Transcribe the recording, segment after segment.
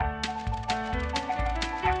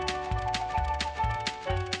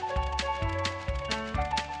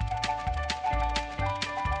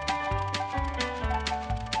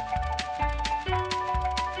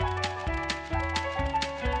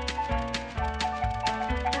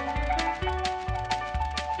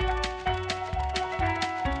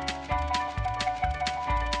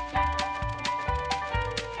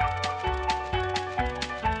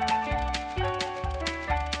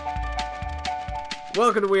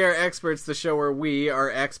Welcome to We Are Experts, the show where we are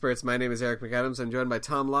experts. My name is Eric McAdams. I'm joined by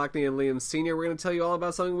Tom Lockney and Liam Sr. We're going to tell you all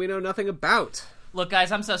about something we know nothing about. Look,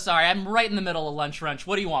 guys, I'm so sorry. I'm right in the middle of lunch brunch.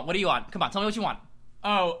 What do you want? What do you want? Come on, tell me what you want.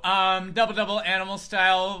 Double animal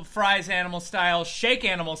style, fries animal style, shake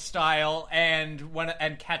animal style, and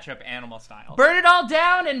ketchup animal style. Burn it all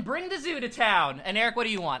down and bring the zoo to town. And Eric, what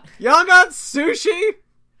do you want? Y'all got sushi?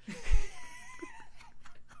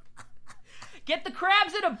 Get the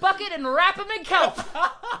crabs in a bucket and wrap them in kelp.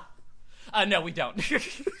 No, we don't. I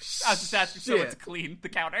was just asking someone to clean the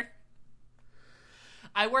counter.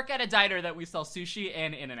 I work at a diner that we sell sushi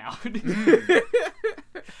and In-N-Out.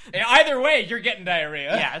 Either way, you're getting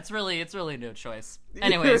diarrhea. Yeah, it's really no choice.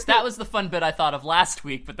 Anyways, that was the fun bit I thought of last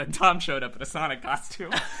week, but then Tom showed up in a Sonic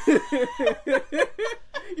costume. You've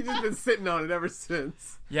just been sitting on it ever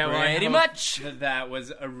since. Yeah, well, pretty much. That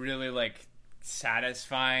was a really,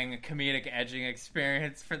 satisfying comedic edging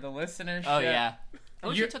experience for the listeners. Oh, yeah. I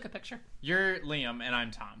wish you took a picture. You're Liam, and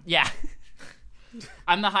I'm Tom. Yeah.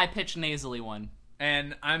 I'm the high-pitched nasally one.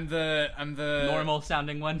 And I'm the normal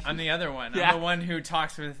sounding one. I'm the other one. Yeah. I'm the one who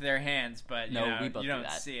talks with their hands, but we both you don't do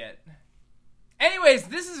that. see it. Anyways,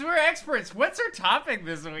 this is We're Experts. What's our topic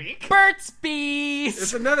this week? Burt's Bees!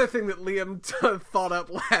 It's another thing that Liam thought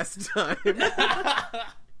up last time.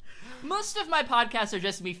 Most of my podcasts are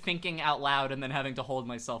just me thinking out loud and then having to hold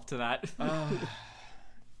myself to that.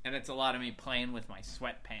 And it's a lot of me playing with my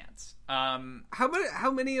sweatpants.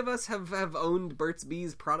 How many of us have owned Burt's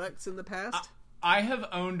Bees products in the past? I have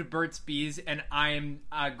owned Burt's Bees, and I'm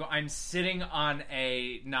sitting on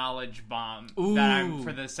a knowledge bomb that I'm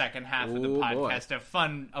for the second half of the podcast.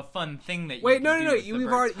 Boy. A fun thing that you Wait, can no. do You with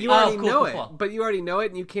the already Burt's know Bees. it, Cool. but you already know it,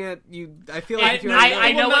 and you can't. I feel like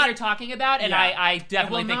I know will what not- you're talking about, and Yeah. I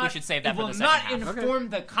definitely think we should save that for the second half. It will not inform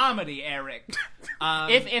the comedy, Eric.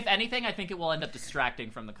 If anything, I think it will end up distracting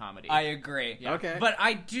from the comedy. I agree. Yeah. Okay. But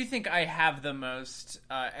I do think I have the most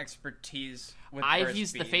expertise with I've Burt's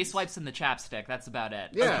used the Bees. face wipes and the chapstick. That's about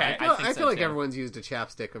it. Yeah, Okay. I feel like too. everyone's used a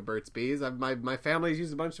chapstick of Burt's Bees. My family's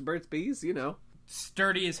used a bunch of Burt's Bees, you know.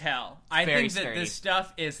 Sturdy as hell. I very think that sturdy. this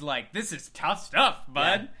stuff is this is tough stuff,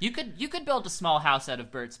 bud. You could build a small house out of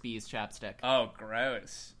Burt's Bees chapstick. Oh,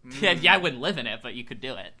 gross. Yeah, I wouldn't live in it, but you could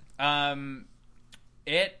do it.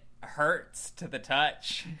 It hurts to the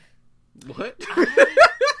touch. What?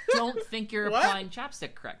 Don't think you're applying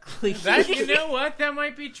chapstick correctly. You know what? That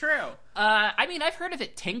might be true. I mean, I've heard of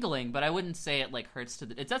it tingling, but I wouldn't say it hurts to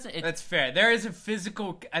the. It doesn't. That's fair. There's a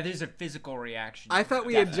physical reaction. I thought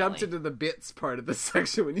we had jumped into the bits part of the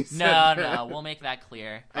section when you said that. No, we'll make that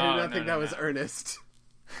clear. I did not think that was earnest.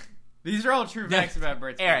 These are all true facts about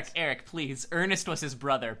Burt's Bees. Eric, please. Ernest was his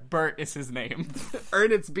brother. Bert is his name.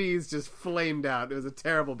 Ernest's Bees just flamed out. It was a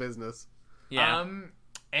terrible business. Yeah.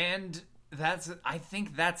 And I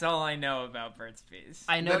think that's all I know about Burt's Bees.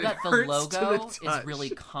 I know That that it the hurts to logo the touch. is really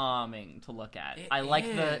calming to look at. It I like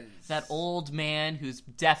is. that old man who's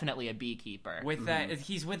definitely a beekeeper. With that,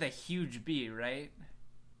 he's with a huge bee, right?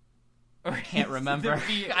 Or Can't is remember. the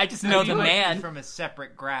bee- I just know bee the might be man. from a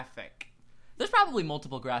separate graphic. There's probably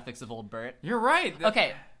multiple graphics of old Bert. You're right.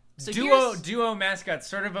 Okay, so here's... Duo mascot,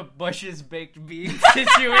 sort of a Bush's baked bean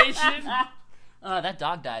situation. that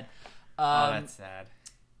dog died. Oh, that's sad.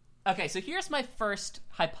 Okay, so here's my first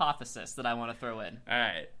hypothesis that I want to throw in. All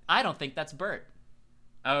right. I don't think that's Bert.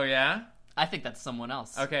 Oh yeah. I think that's someone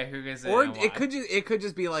else. Okay, who is it? Or and why? it could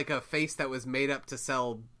just be like a face that was made up to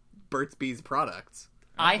sell Burt's Bees products.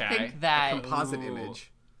 I Okay. think that... Composite Ooh.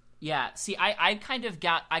 image. Yeah, see, I kind of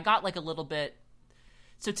got like a little bit...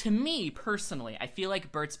 So to me, personally, I feel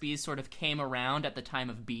like Burt's Bees sort of came around at the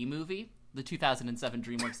time of Bee Movie, the 2007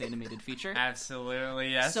 DreamWorks animated feature.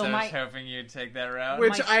 Absolutely, yes. So I my- was hoping you'd take that route.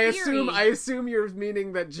 Which My I theory- assume you're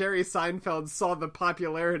meaning that Jerry Seinfeld saw the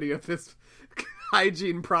popularity of this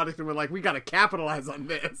hygiene product and were like, we gotta capitalize on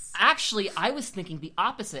this. Actually, I was thinking the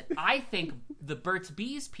opposite. I think the Burt's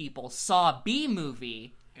Bees people saw Bee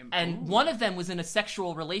Movie, and one of them was in a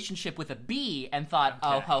sexual relationship with a bee and thought,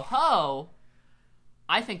 oh, ho, ho,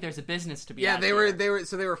 I think there's a business to be Yeah, had they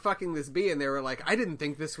here. were fucking this bee, and they were like, I didn't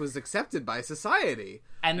think this was accepted by society.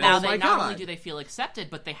 And now Oh they my not God. only do they feel accepted,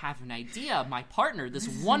 but they have an idea. My partner, this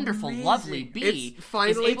wonderful, lovely bee, It's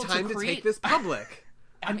finally is able time to to create... take this public.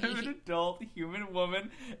 I mean, I'm an adult human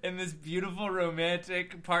woman in this beautiful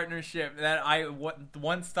romantic partnership that I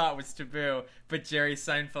once thought was taboo, but Jerry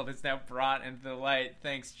Seinfeld has now brought into the light.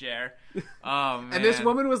 Thanks, Jer. Oh, man. And this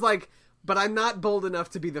woman was like, but I'm not bold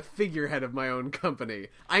enough to be the figurehead of my own company.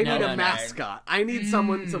 I need no, a mascot. I need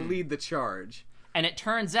someone to lead the charge. And it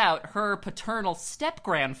turns out her paternal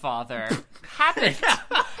step-grandfather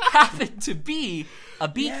happened to be a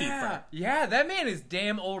beekeeper. Yeah, that man is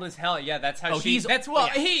damn old as hell. Yeah, that's how he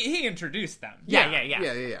introduced them.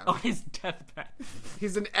 Yeah. On his deathbed.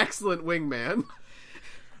 He's an excellent wingman.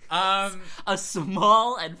 A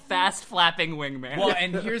small and fast-flapping wingman. Well,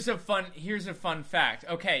 and here's a fun fact.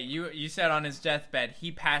 Okay, you said on his deathbed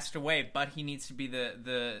he passed away, but he needs to be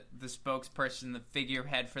the spokesperson, the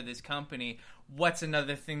figurehead for this company. What's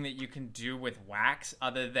another thing that you can do with wax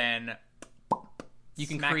other than you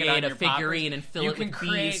can create a figurine and fill it with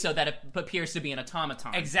bees so that it appears to be an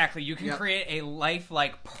automaton. Exactly. You can create a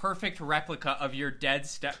lifelike, perfect replica of your dead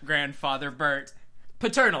step-grandfather, Bert.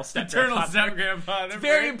 Paternal step-grandfather. It's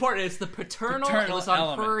very important. It's the paternal it was on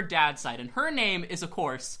element. her dad's side. And her name is, of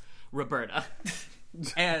course, Roberta.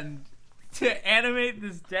 And to animate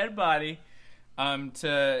this dead body,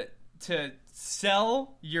 to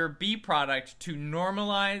sell your bee product to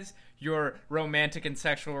normalize your romantic and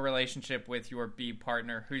sexual relationship with your bee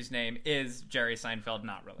partner, whose name is Jerry Seinfeld,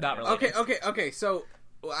 not related. Okay. So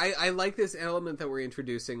I like this element that we're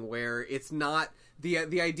introducing, where it's not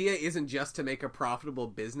the idea isn't just to make a profitable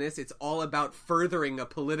business. It's all about furthering a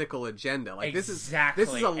political agenda. Like this is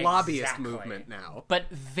a lobbyist movement now, but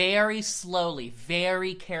very slowly,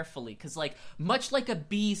 very carefully, because much like a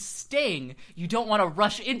bee's sting, you don't want to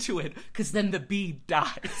rush into it because then the bee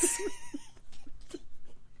dies.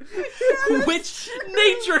 Which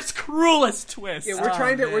nature's cruelest twist. Yeah, we're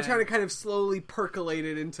trying to kind of slowly percolate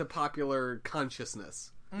it into popular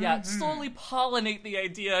consciousness. Yeah, slowly pollinate the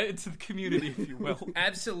idea into the community, if you will.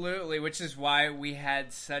 Absolutely, which is why we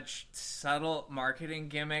had such subtle marketing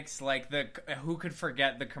gimmicks, like who could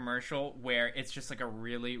forget the commercial where it's just like a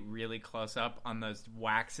really, really close up on those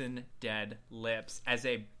waxen dead lips as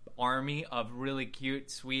a army of really cute,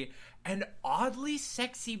 sweet, and oddly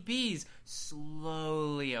sexy bees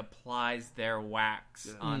slowly applies their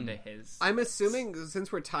wax onto his... I'm assuming,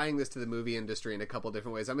 since we're tying this to the movie industry in a couple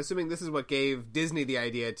different ways, I'm assuming this is what gave Disney the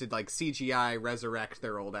idea to CGI resurrect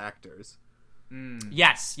their old actors.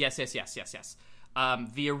 Yes.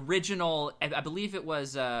 The original, I believe it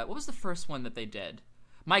was, what was the first one that they did?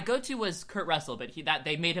 My go-to was Kurt Russell, but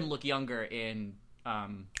they made him look younger in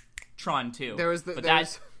Tron 2.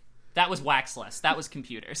 That was waxless. That was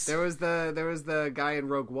computers. There was the guy in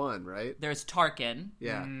Rogue One, right? There's Tarkin.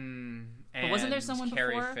 Yeah. But wasn't there someone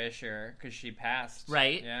Carrie before? Fisher, because she passed.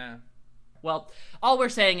 Right. Yeah. Well, all we're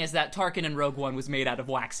saying is that Tarkin in Rogue One was made out of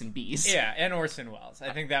wax and bees. Yeah, and Orson Welles.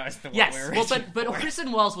 I think that was the one yes. we were but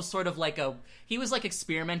Orson Welles was sort of he was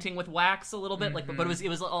experimenting with wax a little bit, but it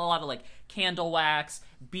was a lot of candle wax,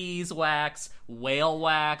 beeswax, whale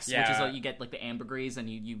wax, which is you get the ambergris and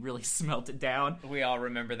you really smelt it down. We all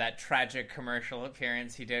remember that tragic commercial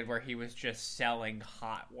appearance he did where he was just selling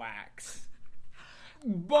hot wax.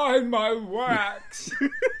 Buy my wax.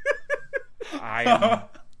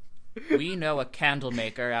 We know a candle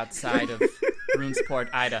maker outside of Brunsport,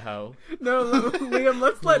 Idaho. No, Liam,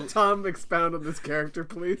 let's let Tom expound on this character,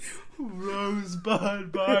 please.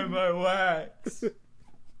 Rosebud, buy my wax.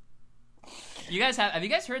 Have you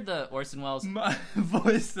guys heard the Orson Welles? My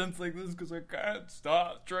voice sounds like this because I can't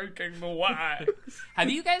stop drinking the wax. Have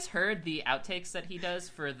you guys heard the outtakes that he does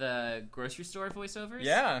for the grocery store voiceovers?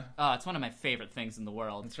 Yeah. Oh, it's one of my favorite things in the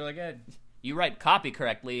world. It's really good. You write copy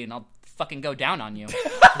correctly, and I'll fucking go down on you.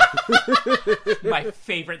 My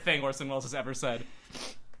favorite thing Orson Welles has ever said.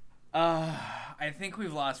 I think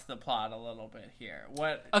we've lost the plot a little bit here.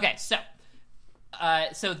 What? Okay,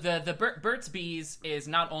 so the Burt's Bees is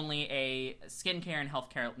not only a skincare and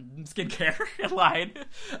skincare line.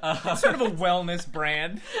 It's sort of a wellness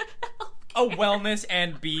brand. A wellness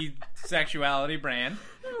and bee sexuality brand.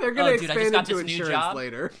 They're going to expand into insurance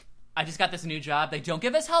later. I just got this new job. They don't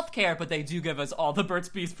give us healthcare, but they do give us all the Burt's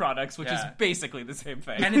Bees products, which is basically the same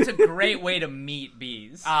thing. And it's a great way to meet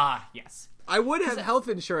bees. Ah, yes. I would have health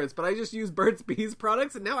insurance, but I just use Burt's Bees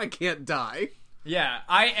products, and now I can't die. Yeah,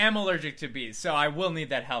 I am allergic to bees, so I will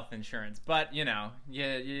need that health insurance. But, you're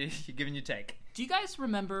giving you take. Do you guys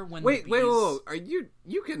remember when Wait, are you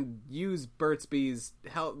can use Burt's Bees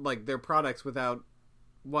their products without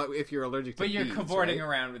if you're allergic to bees, but you're cavorting right?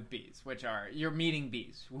 around with bees, you're meeting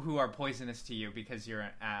bees who are poisonous to you because you're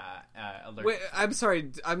allergic. Wait, I'm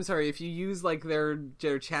sorry. If you use their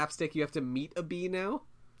chapstick, you have to meet a bee now?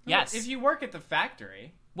 Yes. If you work at the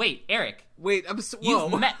factory. Wait, Eric. Wait,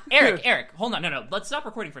 you've met Eric. Hold on, no. Let's stop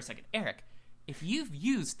recording for a second. Eric, if you've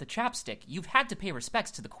used the chapstick, you've had to pay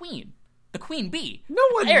respects to the queen bee. No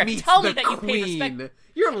one meets the queen.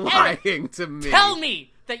 You're lying to me. Tell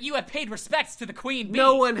me that you have paid respects to the queen bee.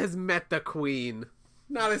 No one has met the queen.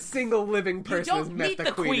 Not a single living person has met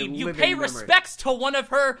the queen. You pay respects to one of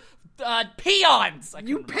her peons.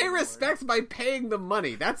 You pay respects by paying the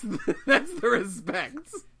money. That's the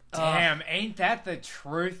respects. Damn, ain't that the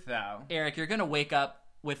truth, though? Eric, you're gonna wake up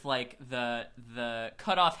with, like, the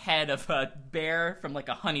cut off head of a bear from, like,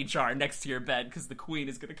 a honey jar next to your bed, because the queen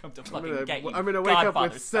is gonna come to fucking get you. I'm gonna wake up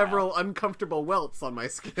with style. several uncomfortable welts on my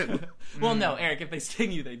skin. Well, no, Eric, if they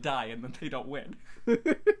sting you, they die, and then they don't win.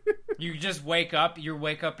 You just wake up,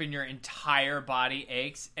 and your entire body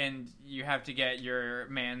aches, and you have to get your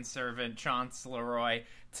manservant, Chance Leroy,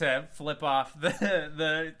 to flip off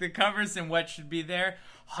the covers, and what should be there?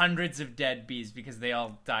 Hundreds of dead bees, because they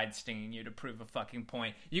all died stinging you to prove a fucking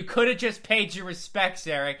point. You could have just paid your respects,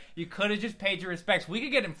 Eric. You could have just paid your respects. We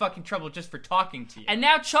could get in fucking trouble just for talking to you. And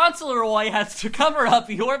now Chancellor Roy has to cover up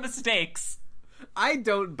your mistakes. I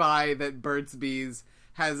don't buy that Burt's Bees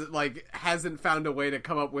hasn't found a way to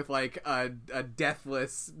come up with, like, a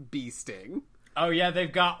deathless bee sting. Oh yeah, they've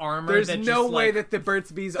got armor. There's no way that the Burt's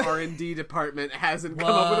Bees R&D department hasn't come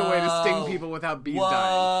up with a way to sting people without bees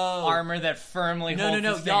dying. Armor that firmly holds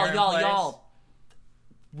the stinger in place. Y'all.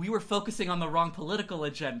 We were focusing on the wrong political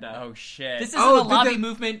agenda. Oh shit. This isn't a lobby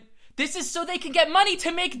movement. This is so they can get money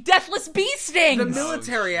to make deathless bee stings. The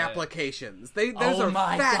military applications. Those are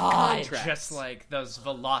fat contracts. Just like those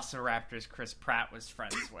velociraptors Chris Pratt was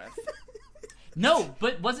friends with. No,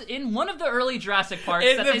 but was it in one of the early Jurassic Parks?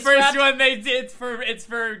 In the first one they did, it's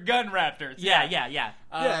for gun raptors. Yeah. Yeah,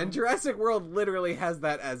 and Jurassic World literally has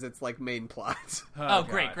that as its, like, main plot. Oh,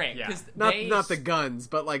 great. Yeah. Not the guns,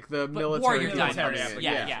 but, like, the military dynamics.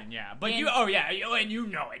 Yeah. But you know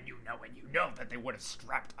that they would have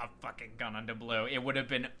strapped a fucking gun onto Blue. It would have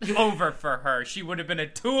been over for her. She would have been a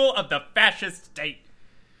tool of the fascist state.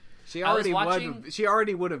 She already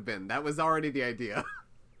would have been. That was already the idea.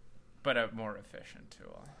 But a more efficient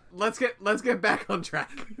tool. Let's get back on track.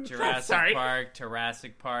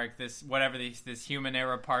 Jurassic Park, this human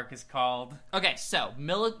era park is called. Okay, so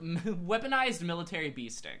weaponized military bee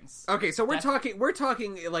stings. Okay, so we're talking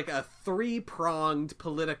like a 3-pronged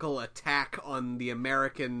political attack on the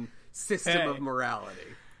American system of morality.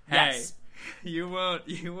 Yes. You won't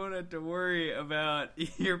have to worry about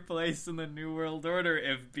your place in the New World Order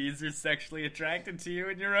if bees are sexually attracted to you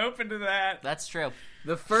and you're open to that. That's true.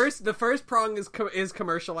 The first prong is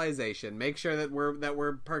commercialization. Make sure that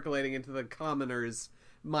we're percolating into the commoner's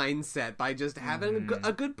mindset by just having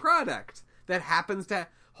a good product that happens to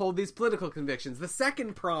hold these political convictions. The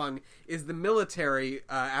second prong is the military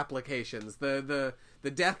applications. The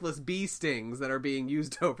deathless bee stings that are being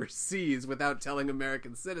used overseas without telling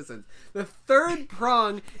American citizens. The third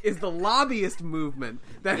prong is the lobbyist movement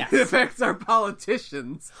that affects our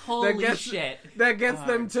politicians. Holy shit! That gets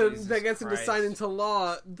them to sign into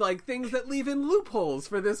law, like, things that leave in loopholes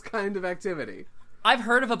for this kind of activity. I've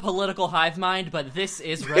heard of a political hive mind, but this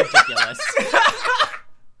is ridiculous.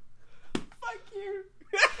 Fuck you!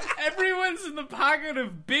 Everyone's in the pocket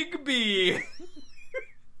of Big B.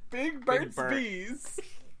 Big Burt's Bees.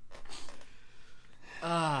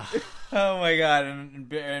 Oh my god,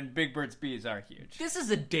 and Big Burt's Bees are huge. This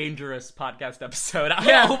is a dangerous podcast episode.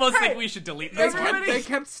 I almost think we should delete this one. They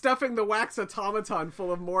kept stuffing the wax automaton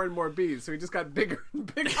full of more and more bees, so he just got bigger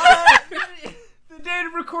and bigger. The date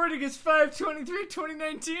of recording is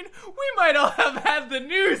 5/23/2019. We might all have had the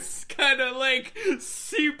news kind of, like,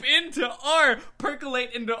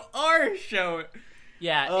 percolate into our show.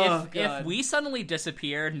 Yeah, if we suddenly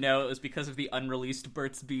disappear, no, it was because of the unreleased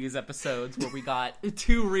Burt's Bees episodes where we got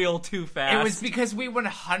too real too fast. It was because we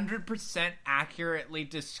 100% accurately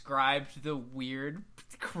described the weird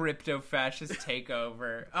crypto-fascist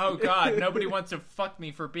takeover. Oh god, nobody wants to fuck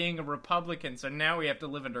me for being a Republican, so now we have to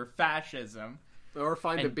live under fascism. Or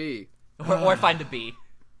find a bee. Or find a bee.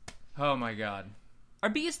 Oh my god. Are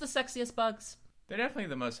bees the sexiest bugs? They're definitely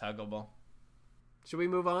the most huggable. Should we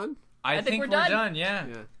move on? I think we're done. Yeah.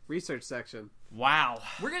 Research section. Wow.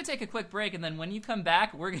 We're going to take a quick break, and then when you come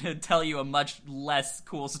back, we're going to tell you a much less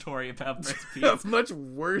cool story about Burt's Bees. A much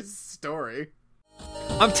worse story.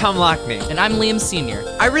 I'm Tom Lockney. And I'm Liam Sr.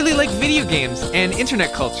 I really like video games and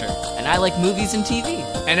internet culture. And I like movies and TV.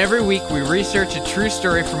 And every week we research a true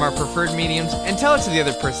story from our preferred mediums and tell it to the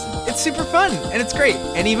other person. It's super fun, and it's great.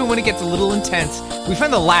 And even when it gets a little intense, we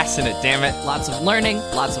find the laughs in it, damn it. Lots of learning,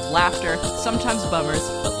 lots of laughter, sometimes bummers,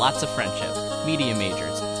 but lots of friendship. Media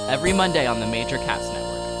Majors. Every Monday on the Major Cast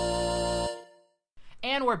Network.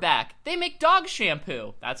 And we're back. They make dog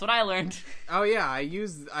shampoo. That's what I learned. Oh yeah, I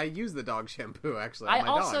use the dog shampoo actually. I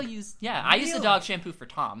also use the dog shampoo for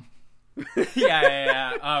Tom.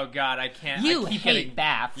 Yeah. Oh god, I can't. You I keep hate getting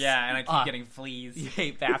baths. Yeah, and I keep getting fleas. You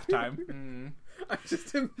hate bath time. I'm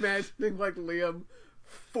just imagining like Liam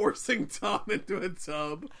forcing Tom into a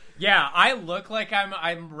tub. Yeah, I look like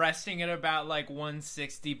I'm resting at about like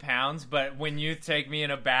 160 pounds, but when you take me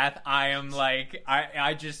in a bath, I am like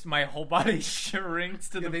I just my whole body shrinks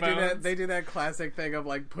to the bones. They do that classic thing of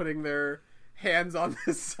like putting their hands on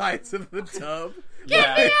the sides of the tub.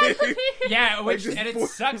 Yeah, yeah, which and it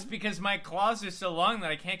sucks because my claws are so long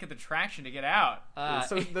that I can't get the traction to get out.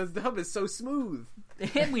 So the tub is so smooth.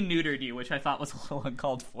 And we neutered you, which I thought was a little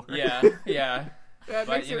uncalled for. Yeah. Yeah,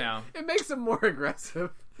 But you know, it makes them more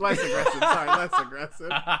aggressive. Less aggressive.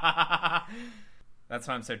 That's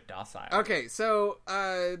why I'm so docile. Okay, so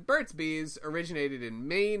Burt's Bees originated in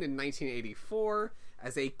Maine in 1984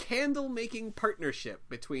 as a candle-making partnership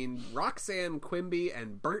between Roxanne Quimby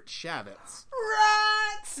and Bert Shavitz.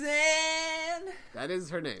 Roxanne! That is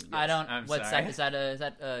her name. Yes. I don't. I'm what's sorry. that? Is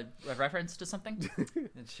that a reference to something?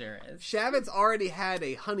 It sure is. Shavitz already had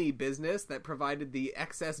a honey business that provided the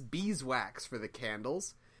excess beeswax for the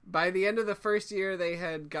candles. By the end of the first year, they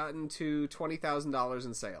had gotten to $20,000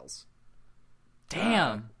 in sales.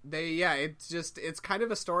 Damn. It's kind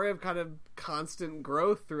of a story of kind of constant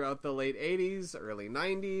growth throughout the late 80s, early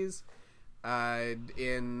 90s.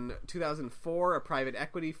 In 2004, a private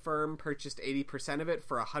equity firm purchased 80% of it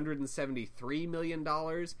for $173 million.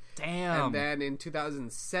 Damn. And then in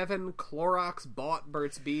 2007, Clorox bought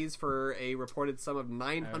Burt's Bees for a reported sum of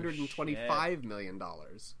 $925 million.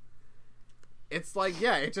 It's like,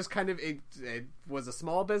 yeah, it just kind of, it was a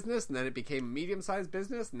small business, and then it became a medium-sized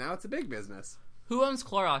business, and now it's a big business. Who owns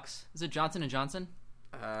Clorox? Is it Johnson & Johnson?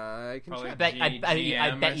 I can Probably check. I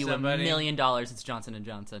bet you somebody. $1 million it's Johnson &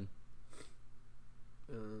 Johnson.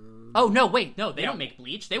 Oh, no, wait. No, they don't make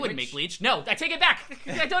bleach. They wouldn't make bleach. No, I take it back.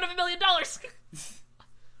 I don't have $1 million.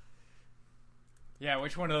 Yeah,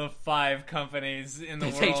 which one of the 5 companies in the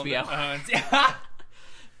It's world HBO. owns?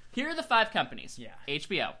 Here are the 5 companies. Yeah.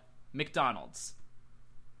 HBO, McDonald's,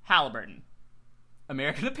 Halliburton,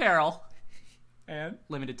 American Apparel, And?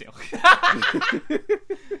 Limited Too.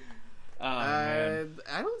 Man.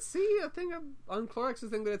 I don't see a thing on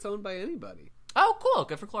Clorox's thing that it's owned by anybody. Oh, cool.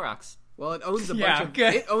 Good for Clorox. Well, it owns a Yeah, bunch of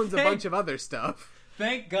good. it owns a bunch of other stuff.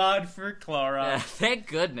 Thank God for Clorox. Thank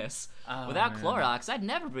goodness. Oh, Without man. Clorox, I'd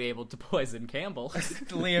never be able to poison Campbell.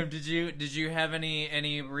 Liam, did you have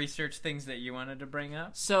any research things that you wanted to bring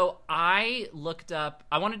up? So I looked up.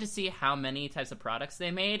 I wanted to see how many types of products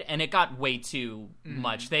they made, and it got way too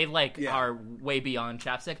much. They are way beyond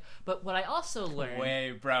chapstick. But what I also learned,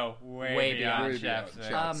 Way beyond chapstick.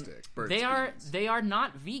 Chapstick. Burt's they are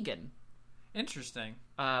not vegan, Interesting.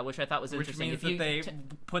 which I thought was Which interesting. means If you that they t-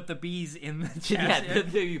 put the bees in the yeah,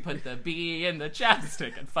 chapstick. you put the bee in the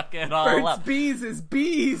chapstick and fuck it all Burt's up. Bees is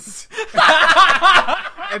bees.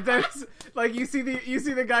 And then like you see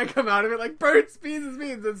the guy come out of it like Burt's Bees is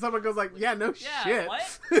bees, and someone goes like, yeah, no Yeah, shit.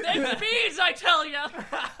 what? It's bees, I tell you.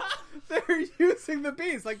 They're using the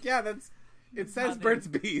bees. Like, yeah, it says Burt's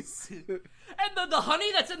Bees. And the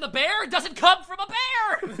honey that's in the bear doesn't come from a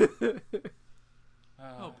bear.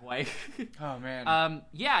 Oh boy. Oh man.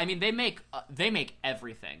 Yeah, I mean they make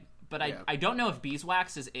everything, but Yeah. I don't know if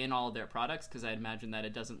beeswax is in all their products because I imagine that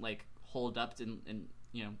it doesn't like hold up in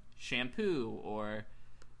shampoo or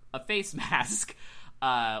a face mask,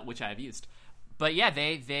 which I've used. But yeah,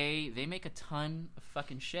 they make a ton of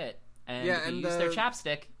fucking shit, and Yeah, if you and use their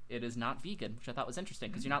chapstick, it is not vegan, which I thought was interesting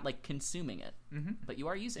because you're not like consuming it, but you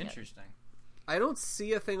are using it. Interesting. I don't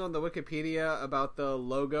see a thing on the Wikipedia about the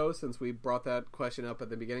logo since we brought that question up at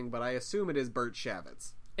the beginning, but I assume it is Bert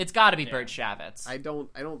Shavitz. It's got to be Bert Shavitz. I don't.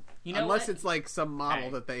 You know unless what? it's like some model Hey.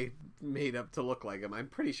 that they made up to look like him. I'm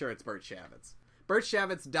pretty sure it's Bert Shavitz. Bert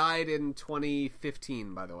Shavitz died in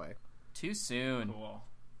 2015, by the way. Too soon. Cool.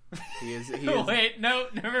 He is. Wait, no,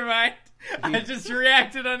 never mind. I just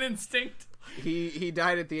reacted on instinct. He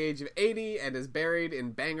died at the age of 80 and is buried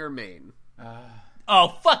in Bangor, Maine. Oh,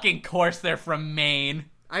 fucking course they're from Maine.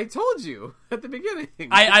 I told you at the beginning.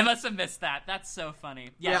 I must have missed that. That's so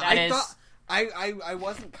funny. Yeah, that I is. thought I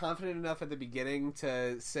wasn't confident enough at the beginning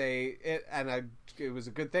to say it, and it was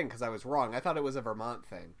a good thing because I was wrong. I thought it was a Vermont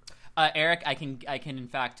thing. Eric, I can in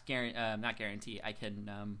fact not guarantee. I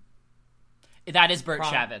can. That is Bert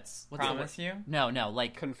Shavitz. What's Promise the you? word? No,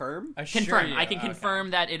 like Confirm? Assure confirm. you. I can Okay.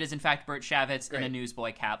 confirm that it is in fact Bert Shavitz in a Great.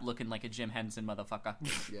 newsboy cap, looking like a Jim Henson motherfucker.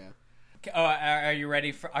 Yeah. Oh, are you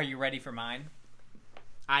ready for mine?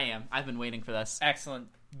 I am. I've been waiting for this. Excellent.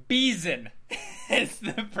 Beesin. It's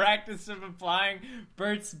the practice of applying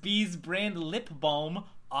Burt's Bees brand lip balm,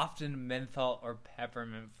 often menthol or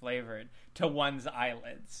peppermint flavored, to one's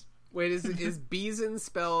eyelids. Wait, is Beeson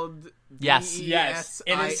spelled Yes. Yes,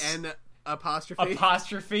 it is. BESIN apostrophe?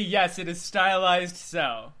 Apostrophe, yes, it is stylized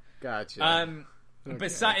so. Gotcha.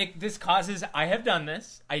 Okay. This causes. I have done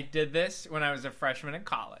this. I did this when I was a freshman in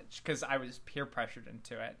college because I was peer pressured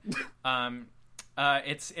into it.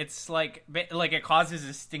 It's like it causes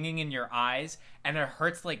a stinging in your eyes and it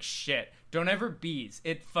hurts like shit. Don't ever bees.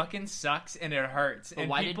 It fucking sucks and it hurts. But and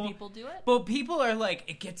why did people do it? Well, people are like,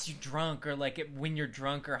 it gets you drunk, or like when you're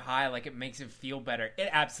drunk or high, like it makes it feel better. It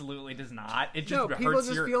absolutely does not. It just hurts. People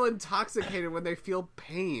just feel intoxicated when they feel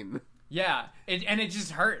pain. Yeah, it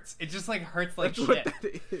just hurts. It just like hurts like That's shit. What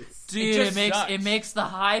that is. Dude, it makes the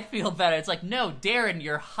high feel better. It's like, no, Darren,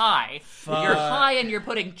 you're high. You're high and you're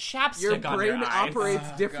putting chapstick your on your brain eyes.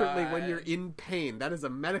 operates differently God. when you're in pain. That is a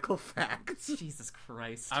medical fact. Jesus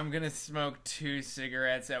Christ. I'm gonna smoke 2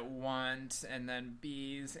 cigarettes at once and then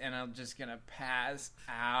bees, and I'm just gonna pass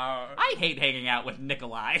out. I hate hanging out with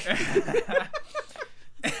Nikolai.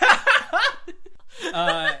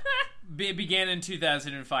 It began in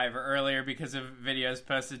 2005 or earlier because of videos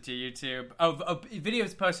posted to YouTube.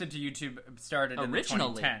 Videos posted to YouTube started originally.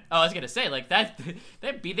 In 2010. Oh, I was gonna say like that.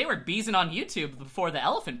 They were beesing on YouTube before the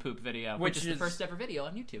elephant poop video, which is the first ever video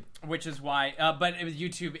on YouTube. Which is why, but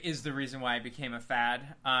YouTube is the reason why it became a fad.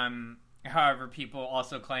 However, people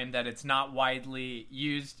also claim that it's not widely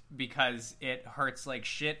used because it hurts like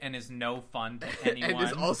shit and is no fun to anyone. And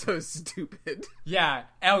is also stupid. Yeah.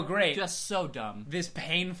 Oh, great. Just so dumb. This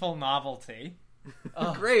painful novelty.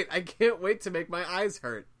 Great. I can't wait to make my eyes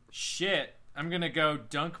hurt. Shit. I'm gonna go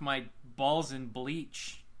dunk my balls in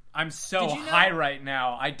bleach. I'm so high right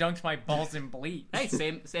now. I dunked my balls in bleach. Hey,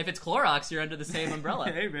 same. If it's Clorox, you're under the same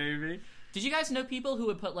umbrella. Hey, baby. Did you guys know people who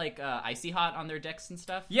would put like Icy Hot on their decks and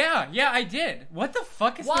stuff? Yeah, I did. What the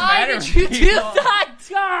fuck is the Why matter? did you with do people? that?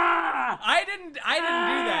 I didn't do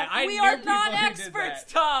that. We knew are people not who did experts,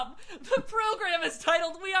 that. Tom. The program is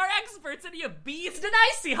titled "We Are Experts," and you beezed an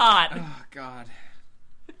Icy Hot. Oh God.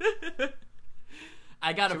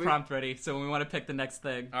 I got a prompt ready, so we want to pick the next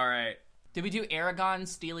thing. All right. Did we do Aragon,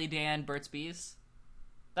 Steely Dan, Burt's Bees?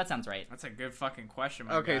 That sounds right. That's a good fucking question,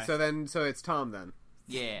 my guy. so it's Tom then.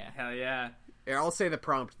 Yeah. Hell yeah. Here, I'll say the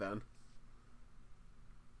prompt then.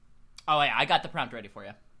 Oh yeah, I got the prompt ready for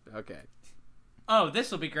you. Okay. Oh,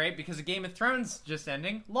 this will be great because of Game of Thrones just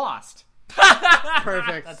ending. Lost.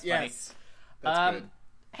 Perfect. That's yes. funny. That's good.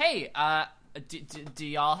 Hey, do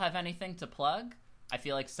y'all have anything to plug? I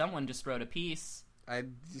feel like someone just wrote a piece.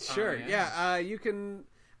 Sure. yeah. You can.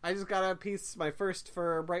 I just got a piece, my first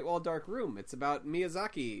for Brightwall Dark Room. It's about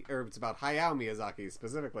Miyazaki, or it's about Hayao Miyazaki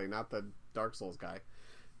specifically, not the Dark Souls guy.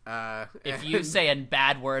 If you say a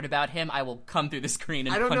bad word about him, I will come through the screen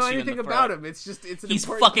and I don't punch know you in anything the throat. about him. It's just it's an He's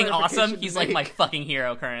important fucking awesome. clarification to He's like my make. fucking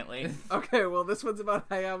hero currently. Okay, well this one's about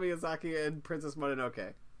Hayao Miyazaki and Princess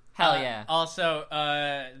Mononoke. Hell yeah. Also,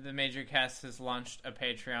 the Major Cast has launched a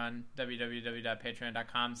Patreon,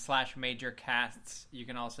 www.patreon.com/majorcasts. You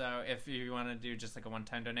can also, if you want to do just like a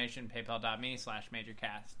one-time donation,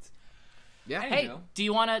 paypal.me/majorcasts. Yeah. Hey, do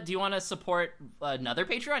you wanna support another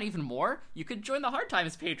Patreon even more? You could join the Hard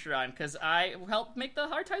Times Patreon because I helped make the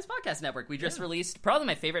Hard Times Podcast Network. We just released probably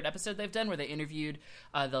my favorite episode they've done, where they interviewed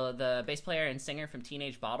the bass player and singer from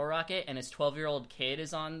Teenage Bottle Rocket, and his 12-year-old kid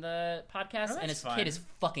is on the podcast, and his kid is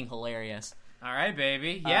fucking hilarious. All right,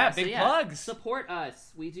 baby. Yeah, big plugs. Support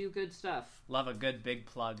us. We do good stuff. Love a good big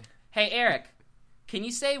plug. Hey, Eric, can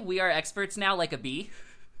you say "We Are Experts" now like a bee?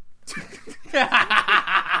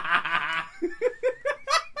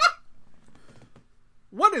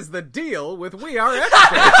 What is the deal with We Are Experts?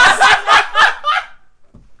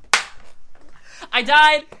 I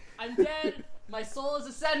died. I'm dead. My soul is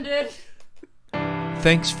ascended.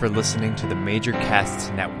 Thanks for listening to the Major Casts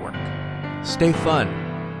Network. Stay fun,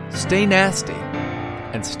 stay nasty,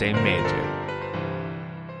 and stay major.